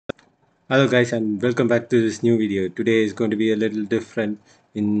Hello guys and welcome back to this new video. Today is going to be a little different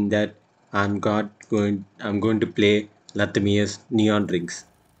in that I'm going to play Lathamyr's Neon Rings.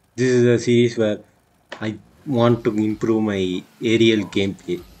 This is a series where I want to improve my aerial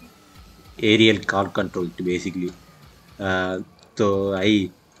gameplay, aerial card control to basically. So I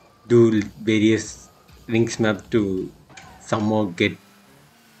do various rings map to somehow get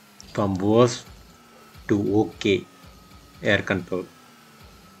from worse to okay air control.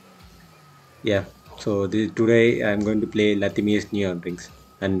 Yeah, so today I'm going to play Latimius Neon Rings,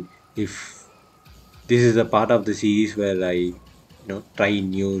 and if this is a part of the series where I try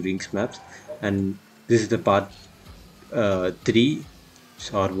new rings maps, and this is the part three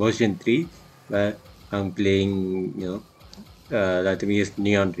or version three where I'm playing Latimius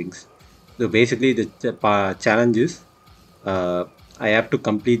Neon Rings. So basically, the challenge is I have to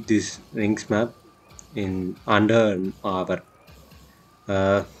complete this rings map in under an hour.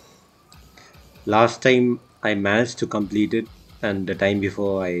 Uh, Last time I managed to complete it, and the time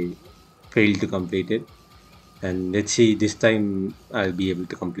before I failed to complete it. And let's see, this time I'll be able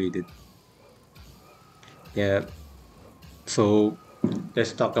to complete it. Yeah, so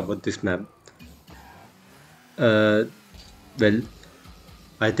let's talk about this map. Uh, well,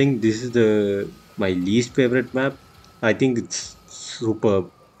 I think this is the my least favorite map. I think it's super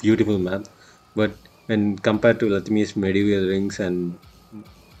beautiful map, but when compared to Latmia's medieval rings and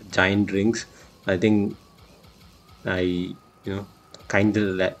giant rings, I think I kind of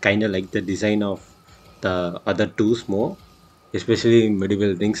like the design of the other tools more, especially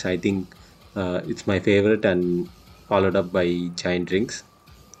medieval rings. I think it's my favorite and followed up by giant rings.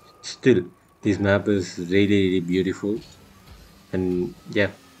 Still, this map is really beautiful, and yeah.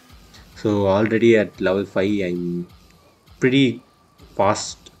 So already at level 5, I'm pretty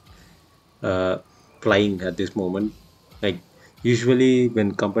fast uh, flying at this moment. Like usually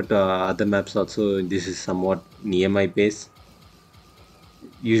when compared to other maps, also this is somewhat near my pace.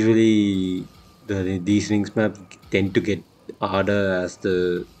 Usually these rings maps tend to get harder as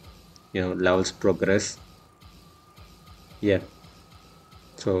the levels progress. Yeah,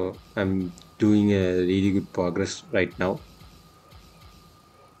 so I'm doing a really good progress right now.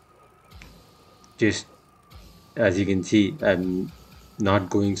 Just as you can see, I'm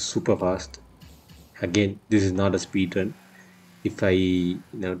not going super fast. Again, this is not a speed run. If I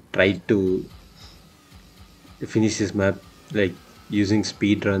try to finish this map like using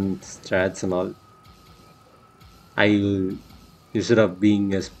speed run strats and all, I'll instead of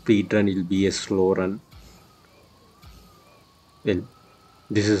being a speed run, it'll be a slow run. Well,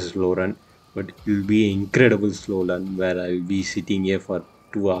 this is a slow run, but it will be an incredible slow run where I'll be sitting here for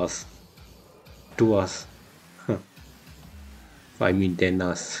 2 hours. 2 hours. I mean 10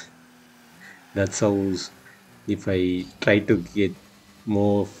 hours. That's how if I try to get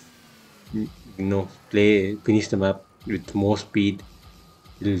more, play, finish the map with more speed,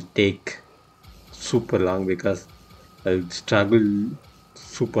 it'll take super long because I'll struggle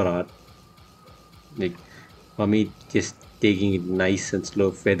super hard. Like for me, just taking it nice and slow,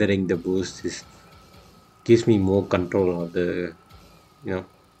 feathering the boost is gives me more control of the you know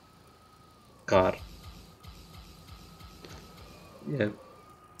car. Yeah,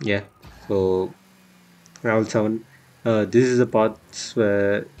 yeah. So round 7. This is the parts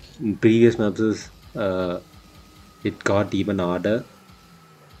where in previous maps it got even harder.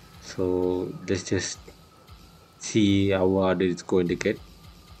 So let's just see how hard it's going to get.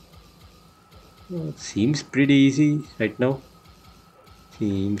 Seems pretty easy right now.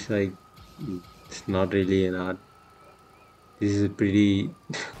 Seems like it's not really an art. This is pretty.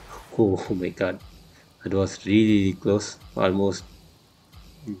 Oh my god, that was really close. Almost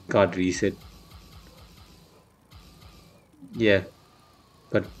got reset. Yeah,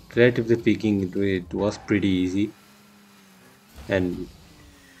 but relatively speaking, it was pretty easy. And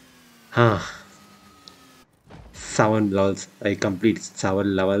huh, 7 levels. I completed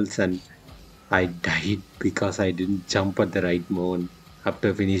 7 levels and I died because I didn't jump at the right moment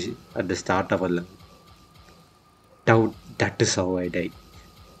after finish at the start of a level. That is how I died.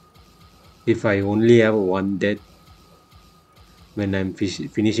 If I only have one death when I'm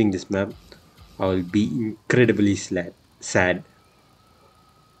finishing this map, I will be incredibly sad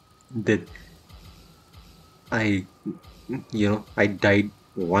that I, I died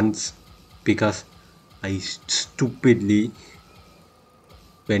once because I stupidly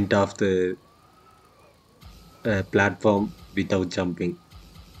went off the platform without jumping.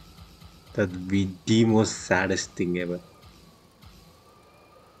 That would be the most saddest thing ever.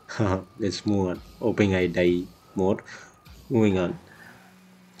 Let's move on. Hoping I die more. Moving on.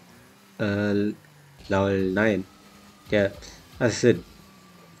 Uh, Level 9. Yeah, as I said,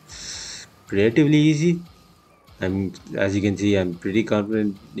 relatively easy. I'm, as you can see, I'm pretty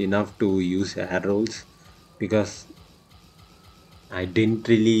confident enough to use air rolls because I didn't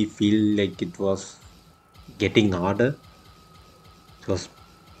really feel like it was getting harder. It was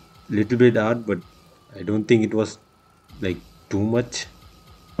little bit hard, but I don't think it was like too much.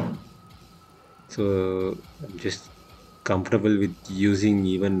 So I'm just comfortable with using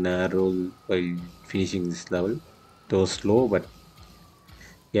even air roll while finishing this level. Though slow, but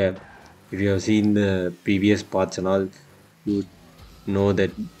yeah, if you have seen the previous parts and all, you would know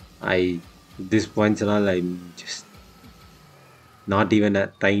that I at this points and all I'm just not even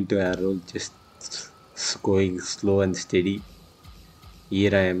trying to arrow, just going slow and steady.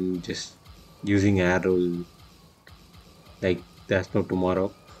 Here I am just using arrow like there's no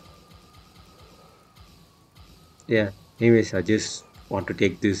tomorrow. Yeah. Anyways, I just want to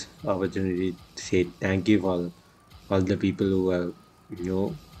take this opportunity to say thank you for all the people who are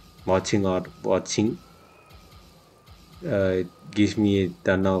watching or watching. It gives me a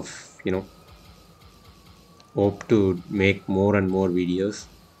ton of hope to make more and more videos.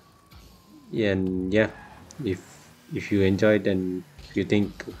 And yeah, if if you enjoyed and if you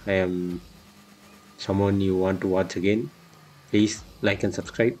think I am someone you want to watch again, please like and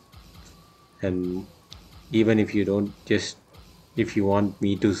subscribe. And even if you don't, just if you want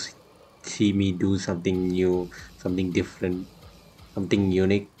me to see me do something new, something different, something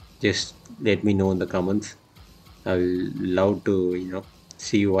unique, just let me know in the comments. I'll love to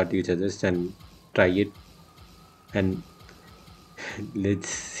see what you suggest and try it. And let's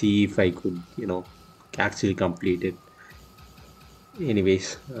see if I could actually complete it.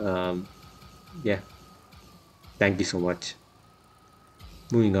 Anyways, yeah, thank you so much.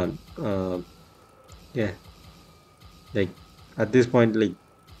 Moving on. Yeah, like at this point, like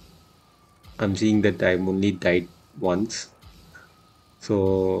I'm seeing that I've only died once,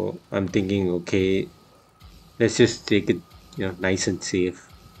 so I'm thinking, okay, let's just take it, nice and safe.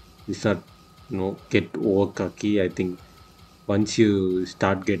 It's not, get over cocky. I think once you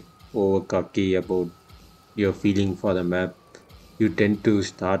start get over cocky about your feeling for the map, you tend to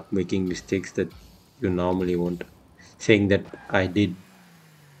start making mistakes that you normally won't. Saying that I did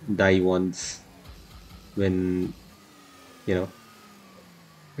die once when you know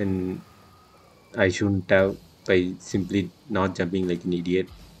when I shouldn't have by simply not jumping like an idiot.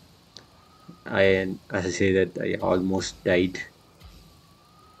 As I say that I almost died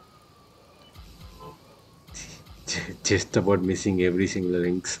just about missing every single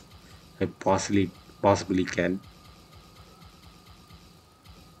links I possibly can.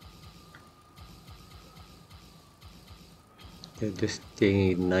 Just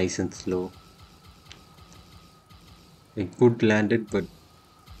taking it nice and slow. I could land it, but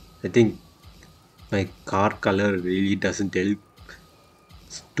I think my car color really doesn't help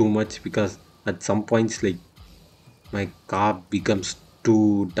too much because at some points like my car becomes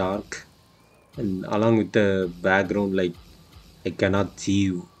too dark, and along with the background, like I cannot see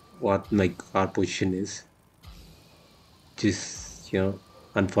what my car position is, which is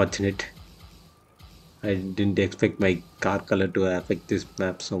unfortunate. I didn't expect my car color to affect this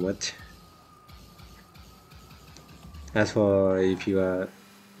map so much. As for if you are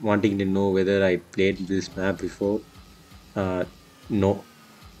wanting to know whether I played this map before, uh, no,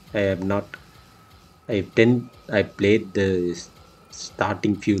 I have not. I played the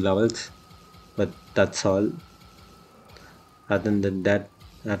starting few levels, but that's all. Other than that,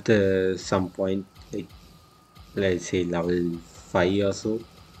 after some point, like let's say level 5 or so,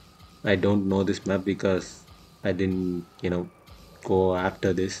 I don't know this map because I didn't go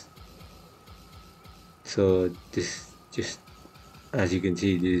after this. So this just, as you can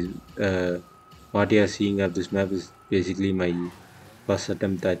see, this what you are seeing of this map is basically my first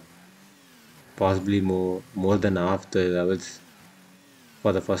attempt at possibly more than half the levels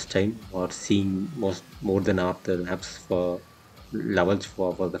for the first time, or seeing more than half the maps for levels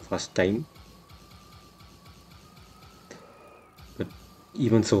for the first time. But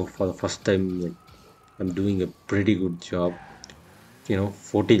even so, for the first time, like, I'm doing a pretty good job.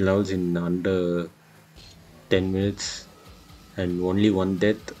 14 levels in under 10 minutes and only one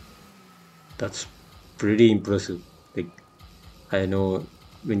death. That's pretty impressive. Like, I know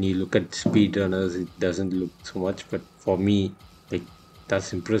when you look at speedrunners, it doesn't look so much, but for me, like,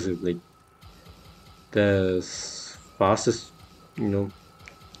 that's impressive. Like, the fastest, you know,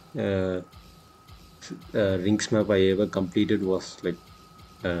 uh, rings map I ever completed was like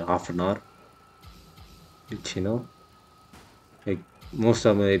half an hour, which like most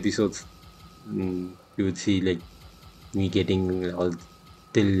of my episodes, you would see like me getting all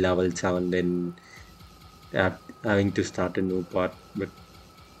till level 7, then having to start a new part. But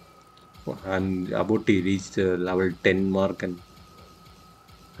I'm about to reach the level 10 mark, and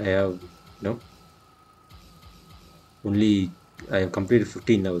I have, only I have completed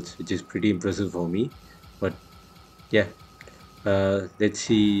 15 levels, which is pretty impressive for me. But yeah, let's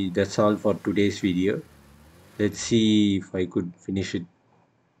see. That's all for today's video. Let's see if I could finish it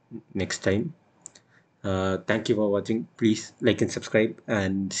next time. Thank you for watching. Please like and subscribe,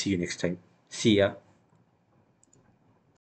 and see you next time. See ya.